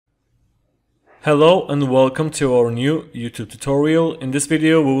Hello and welcome to our new YouTube tutorial. In this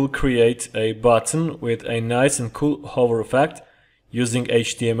video we will create a button with a nice and cool hover effect using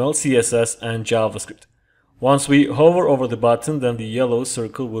HTML, CSS and JavaScript. Once we hover over the button, then the yellow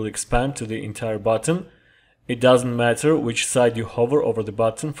circle will expand to the entire button. It doesn't matter which side you hover over the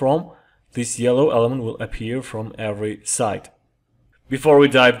button from, this yellow element will appear from every side. Before we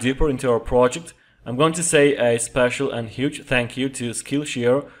dive deeper into our project, I'm going to say a special and huge thank you to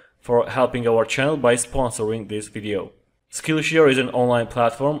Skillshare for helping our channel by sponsoring this video. Skillshare is an online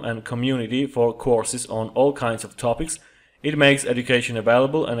platform and community for courses on all kinds of topics. It makes education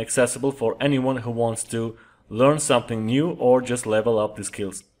available and accessible for anyone who wants to learn something new or just level up the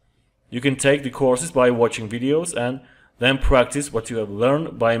skills. You can take the courses by watching videos and then practice what you have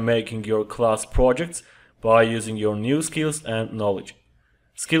learned by making your class projects by using your new skills and knowledge.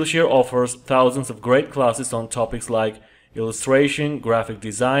 Skillshare offers thousands of great classes on topics like illustration, graphic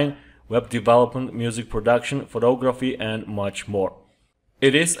design, web development, music production, photography, and much more.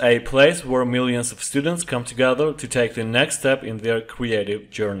 It is a place where millions of students come together to take the next step in their creative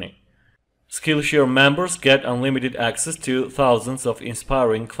journey. Skillshare members get unlimited access to thousands of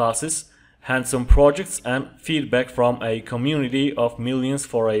inspiring classes, hands-on projects, and feedback from a community of millions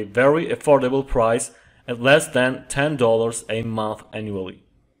for a very affordable price at less than $10 a month annually.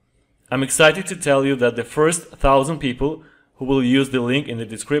 I'm excited to tell you that the first 1,000 people who will use the link in the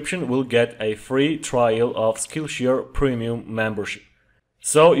description will get a free trial of Skillshare Premium membership.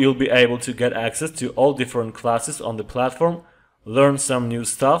 So you'll be able to get access to all different classes on the platform, learn some new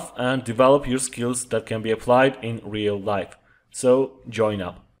stuff, and develop your skills that can be applied in real life. So join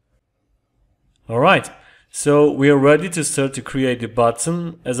up. Alright, so we are ready to start to create the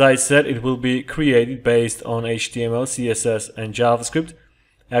button. As I said, it will be created based on HTML, CSS, and JavaScript.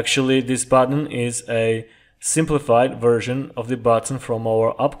 Actually, this button is a simplified version of the button from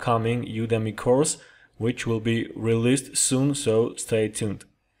our upcoming Udemy course, which will be released soon, so stay tuned.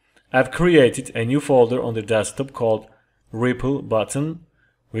 I've created a new folder on the desktop called Ripple button,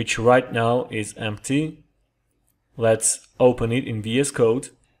 which right now is empty. Let's open it in VS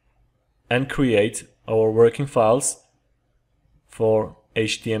Code and create our working files for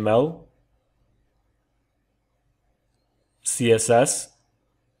HTML, CSS,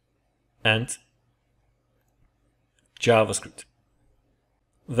 and JavaScript.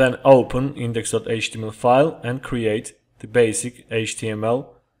 Then open index.html file and create the basic HTML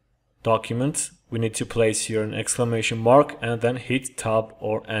document. We need to place here an exclamation mark and then hit Tab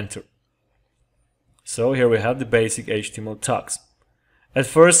or Enter. So here we have the basic HTML tags. At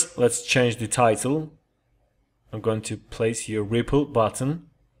first, let's change the title. I'm going to place here Ripple button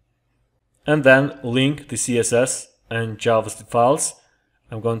and then link the CSS and JavaScript files.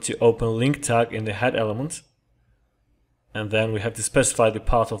 I'm going to open link tag in the head element, and then we have to specify the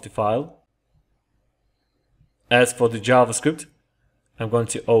path of the file. As for the JavaScript, I'm going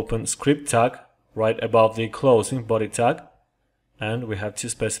to open script tag right above the closing body tag, and we have to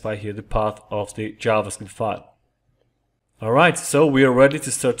specify here the path of the JavaScript file. Alright, so we are ready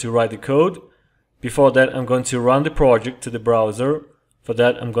to start to write the code. Before that, I'm going to run the project to the browser. For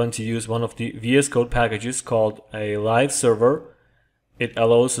that, I'm going to use one of the VS Code packages called a live server. It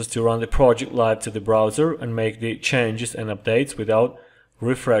allows us to run the project live to the browser and make the changes and updates without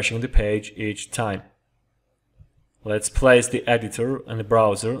refreshing the page each time. Let's place the editor and the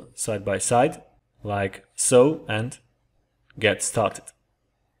browser side by side, like so, and get started.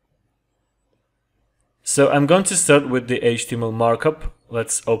 So I'm going to start with the HTML markup.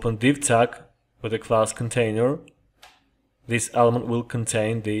 Let's open div tag with a class container. This element will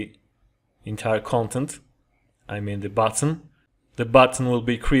contain the entire content, I mean the button. The button will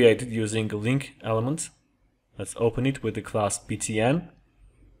be created using a link element. Let's open it with the class btn.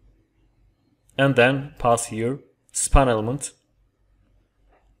 And then pass here span element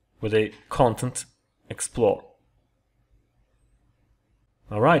with a content explore.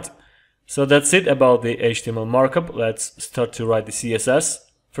 Alright, so that's it about the HTML markup. Let's start to write the CSS.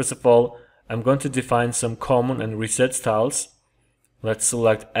 First of all, I'm going to define some common and reset styles. Let's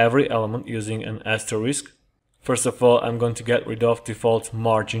select every element using an asterisk. First of all, I'm going to get rid of default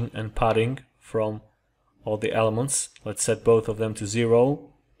margin and padding from all the elements. Let's set both of them to 0.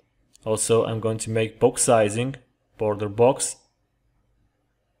 Also, I'm going to make box sizing border box.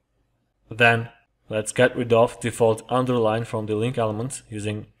 Then, let's get rid of default underline from the link element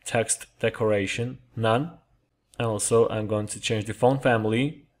using text decoration none. And also, I'm going to change the font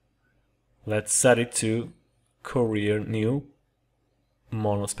family. Let's set it to Courier New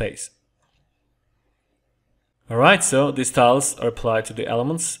monospace. Alright, so these styles are applied to the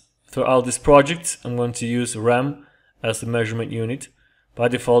elements. Throughout this project, I'm going to use rem as the measurement unit. By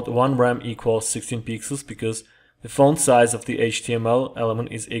default, 1 rem equals 16 pixels because the font size of the HTML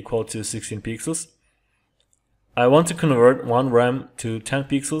element is equal to 16 pixels. I want to convert 1 rem to 10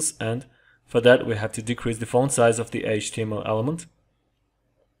 pixels, and for that we have to decrease the font size of the HTML element.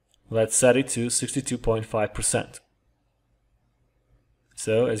 Let's set it to 62.5%.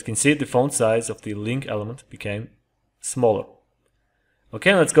 So as you can see, the font size of the link element became smaller.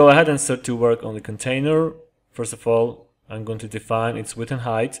 Okay, let's go ahead and start to work on the container. First of all, I'm going to define its width and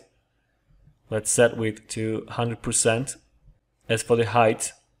height. Let's set width to 100%. As for the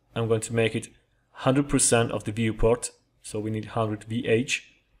height, I'm going to make it 100% of the viewport, so we need 100 VH.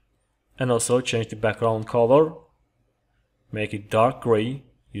 And also change the background color, make it dark gray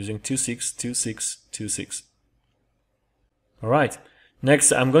using 262626. Alright,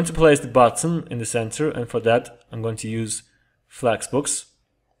 next I'm going to place the button in the center, and for that I'm going to use flexbox.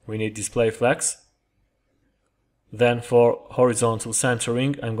 We need display flex. Then for horizontal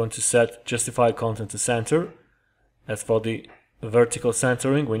centering, I'm going to set justify content to center. As for the vertical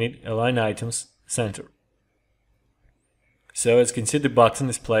centering, we need align items center. So as you can see, the button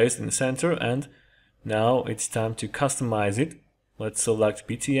is placed in the center, and now it's time to customize it. Let's select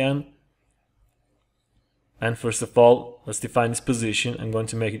BTN, and first of all, let's define its position. I'm going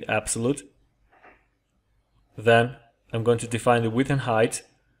to make it absolute. Then I'm going to define the width and height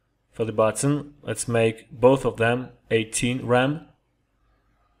for the button. Let's make both of them 18 rem.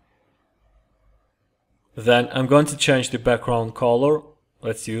 Then I'm going to change the background color.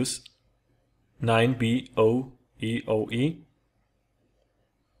 Let's use 9BOEOE.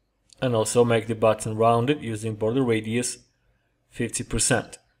 And also make the button rounded using border radius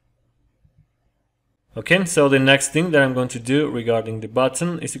 50%. Okay, so the next thing that I'm going to do regarding the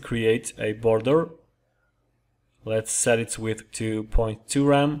button is to create a border. Let's set its width to 0.2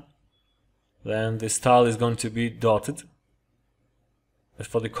 rem. Then the style is going to be dotted. As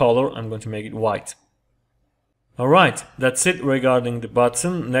for the color, I'm going to make it white. Alright, that's it regarding the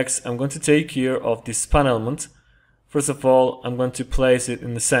button. Next, I'm going to take care of the span element. First of all, I'm going to place it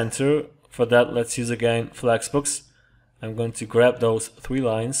in the center. For that, let's use again Flexbox. I'm going to grab those 3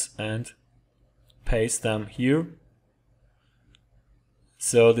 lines and paste them here.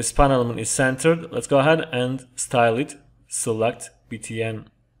 So the span element is centered. Let's go ahead and style it. Select BTN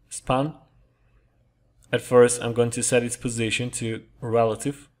span. At first, I'm going to set its position to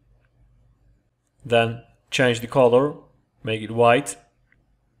relative. Then change the color, make it white.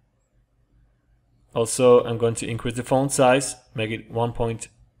 Also, I'm going to increase the font size, make it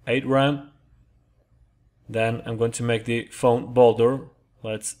 1.8 rem. Then I'm going to make the font bolder.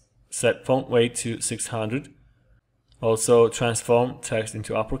 Let's set font weight to 600. Also transform text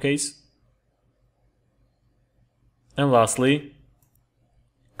into uppercase. And lastly,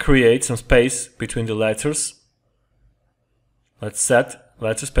 create some space between the letters. Let's set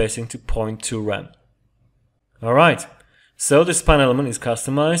letter spacing to 0.2 rem. Alright, so the span element is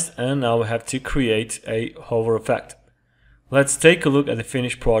customized, and now we have to create a hover effect. Let's take a look at the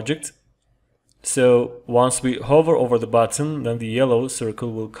finished project. So once we hover over the button, then the yellow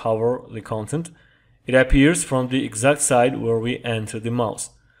circle will cover the content. It appears from the exact side where we enter the mouse.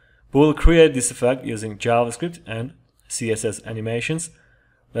 We'll create this effect using JavaScript and CSS animations.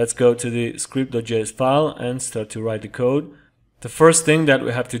 Let's go to the script.js file and start to write the code. The first thing that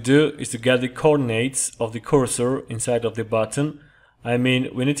we have to do is to get the coordinates of the cursor inside of the button. I mean,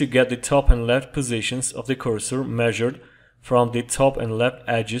 we need to get the top and left positions of the cursor measured from the top and left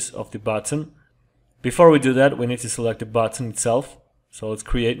edges of the button. Before we do that, we need to select the button itself. So let's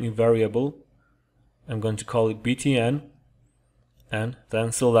create a new variable. I'm going to call it btn, and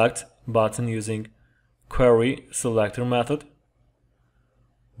then select button using query selector method.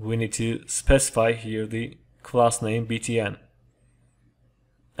 We need to specify here the class name btn.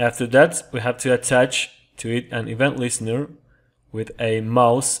 After that, we have to attach to it an event listener with a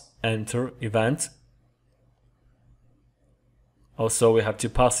mouse enter event. Also, we have to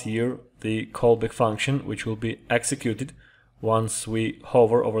pass here the callback function, which will be executed once we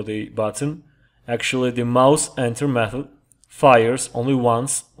hover over the button. Actually, the mouse enter method fires only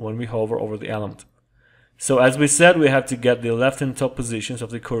once when we hover over the element. So as we said, we have to get the left and top positions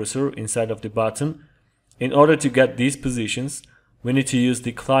of the cursor inside of the button. In order to get these positions, we need to use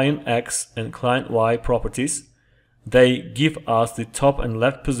the client X and client Y properties. They give us the top and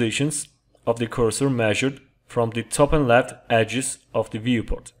left positions of the cursor measured from the top and left edges of the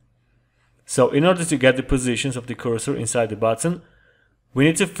viewport. So in order to get the positions of the cursor inside the button, we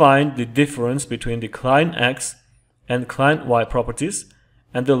need to find the difference between the client X and client Y properties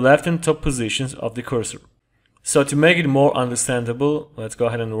and the left and top positions of the cursor. So to make it more understandable, let's go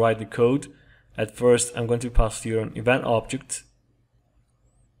ahead and write the code. At first, I'm going to pass here an event object.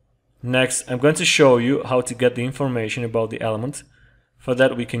 Next, I'm going to show you how to get the information about the element. For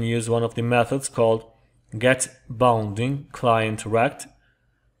that, we can use one of the methods called getBoundingClientRect.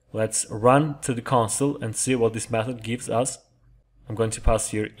 Let's run to the console and see what this method gives us. I'm going to pass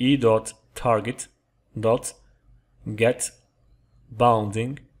here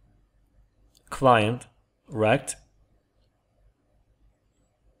e.target.getBoundingClientRect.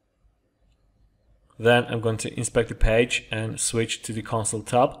 Then I'm going to inspect the page and switch to the console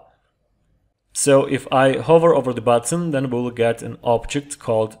tab. So if I hover over the button, then we will get an object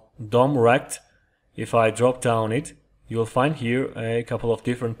called DOM-rect. If I drop down it, you will find here a couple of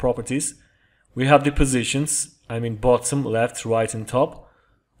different properties. We have the positions, I mean bottom, left, right and top.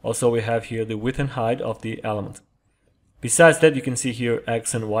 Also we have here the width and height of the element. Besides that, you can see here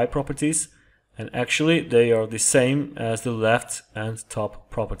X and Y properties, and actually they are the same as the left and top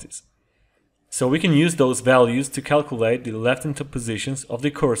properties. So we can use those values to calculate the left and top positions of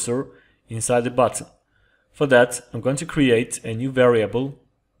the cursor inside the button. For that, I'm going to create a new variable.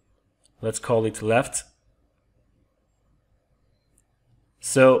 Let's call it left.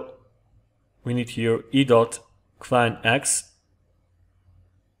 So we need here e.clientX,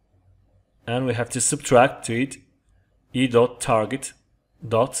 and we have to subtract to it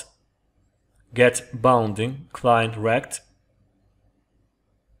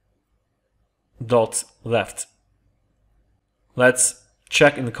e.target.getBoundingClientRect.left. Let's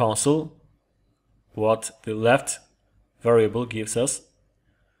check in the console what the left variable gives us.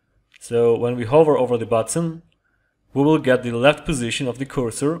 So when we hover over the button, we will get the left position of the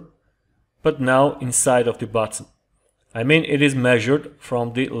cursor, but now inside of the button. I mean, it is measured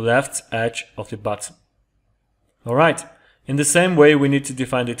from the left edge of the button. Alright, in the same way we need to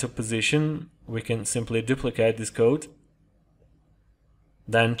define the top position. We can simply duplicate this code,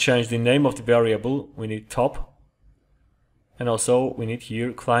 then change the name of the variable. We need top. And also we need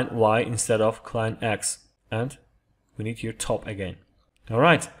here client Y instead of client X, and we need here top again.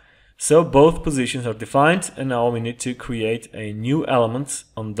 Alright, so both positions are defined, and now we need to create a new element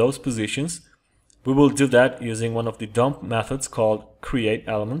on those positions. We will do that using one of the DOM methods called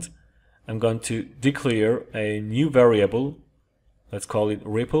createElement. I'm going to declare a new variable. Let's call it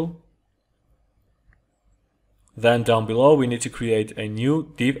ripple. Then down below we need to create a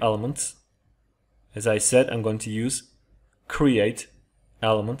new div element. As I said, I'm going to use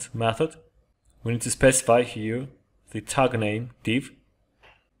createElement method. We need to specify here the tag name div.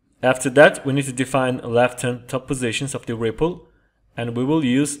 After that, we need to define left and top positions of the ripple, and we will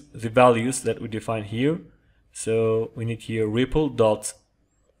use the values that we define here. So we need here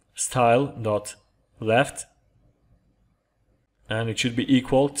ripple.style.left, and it should be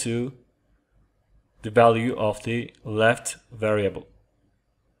equal to the value of the left variable.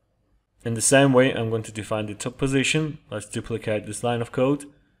 In the same way, I'm going to define the top position. Let's duplicate this line of code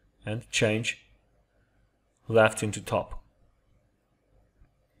and change left into top.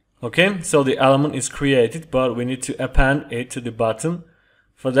 Okay, so the element is created, but we need to append it to the button.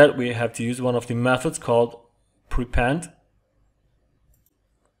 For that, we have to use one of the methods called prepend.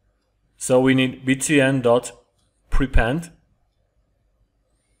 So we need btn.prepend,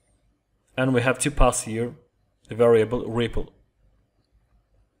 and we have to pass here the variable ripple.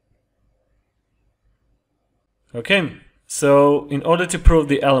 Okay, so in order to prove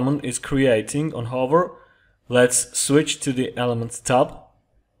the element is creating on hover, let's switch to the Elements tab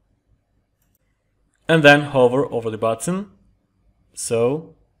and then hover over the button.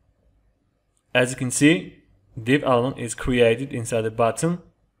 So as you can see, div element is created inside the button,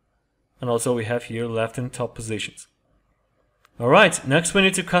 and also we have here left and top positions. Alright, next we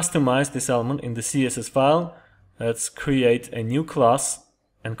need to customize this element in the CSS file. Let's create a new class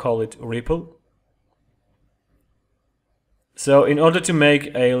and call it ripple. So in order to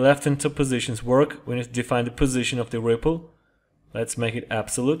make a left and top positions work, we need to define the position of the ripple. Let's make it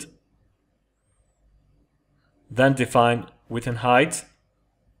absolute. Then define width and height.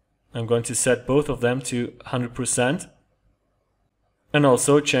 I'm going to set both of them to 100%. And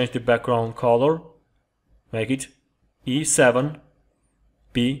also change the background color. Make it E7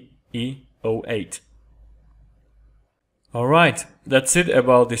 BE08. Alright, that's it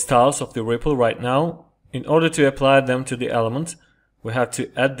about the styles of the ripple right now. In order to apply them to the element, we have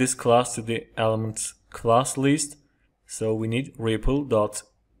to add this class to the elements class list. So we need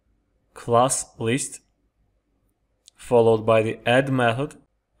ripple.classList followed by the add method,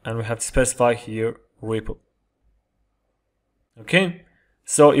 and we have to specify here ripple. Okay,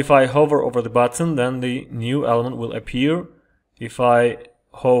 so if I hover over the button, then the new element will appear. If I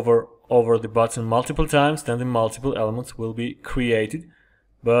hover over the button multiple times, then the multiple elements will be created,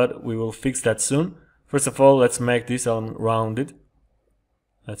 but we will fix that soon. First of all, let's make this element rounded.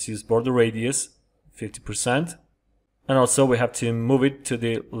 Let's use border radius 50%. And also we have to move it to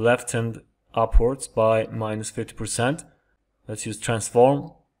the left hand upwards by minus 50%. Let's use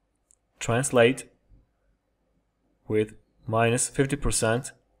transform, translate with minus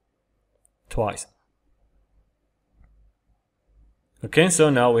 50% twice. Okay, so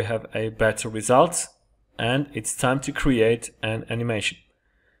now we have a better result and it's time to create an animation.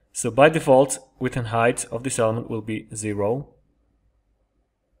 So by default, width and height of this element will be 0.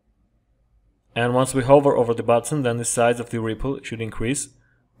 And once we hover over the button, then the size of the ripple should increase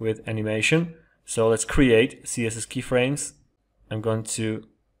with animation. So let's create CSS keyframes. I'm going to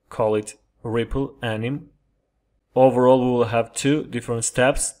call it ripple anim. Overall, we will have 2 different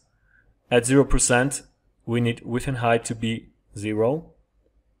steps. At 0%, we need width and height to be 0.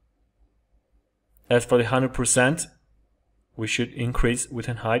 As for the 100%, we should increase width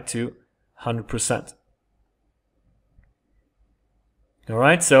and height to 100%.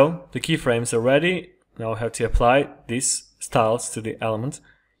 Alright, so the keyframes are ready. Now I have to apply these styles to the element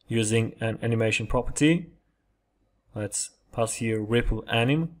using an animation property. Let's pass here ripple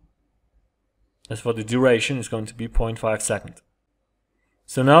anim. As for the duration, it's going to be 0.5 seconds.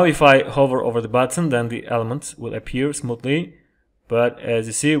 So now if I hover over the button, then the element will appear smoothly. But as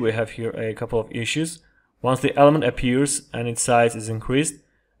you see, we have here a couple of issues. Once the element appears and its size is increased,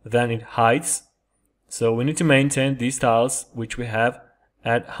 then it hides. So we need to maintain these styles which we have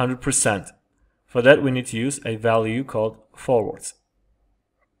at 100%. For that we need to use a value called forwards.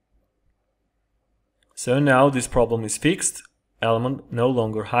 So now this problem is fixed. Element no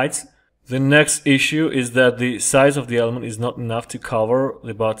longer hides. The next issue is that the size of the element is not enough to cover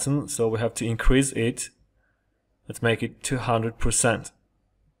the button, so we have to increase it. Let's make it 200%.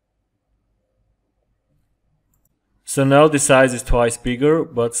 So now the size is twice bigger,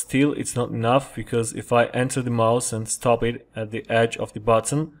 but still it's not enough, because if I enter the mouse and stop it at the edge of the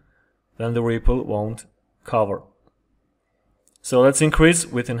button, then the ripple won't cover. So let's increase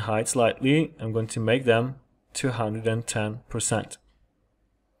width and height slightly. I'm going to make them 210%.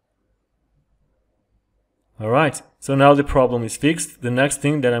 Alright, so now the problem is fixed. The next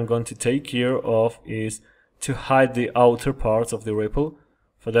thing that I'm going to take care of is to hide the outer parts of the ripple.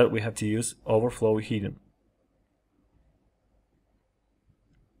 For that we have to use overflow hidden.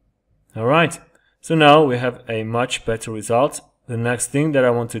 Alright, so now we have a much better result. The next thing that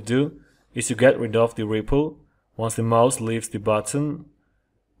I want to do is to get rid of the ripple. Once the mouse leaves the button,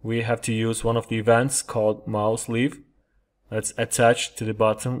 we have to use one of the events called mouse leave. Let's attach to the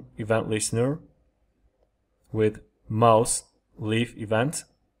button event listener with mouse leave event.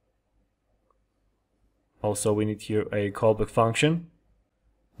 Also we need here a callback function.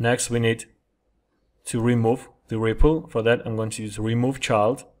 Next we need to remove the ripple. For that I'm going to use remove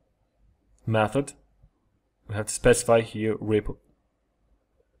child method. We have to specify here ripple.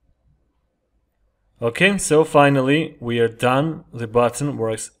 Okay, so finally we are done. The button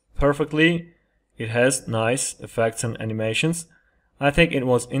works perfectly. It has nice effects and animations. I think it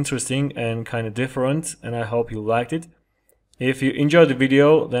was interesting and kind of different, and I hope you liked it. If you enjoyed the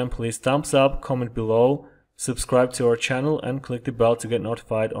video, then please thumbs up, comment below, subscribe to our channel and click the bell to get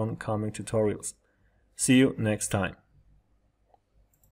notified on coming tutorials. See you next time.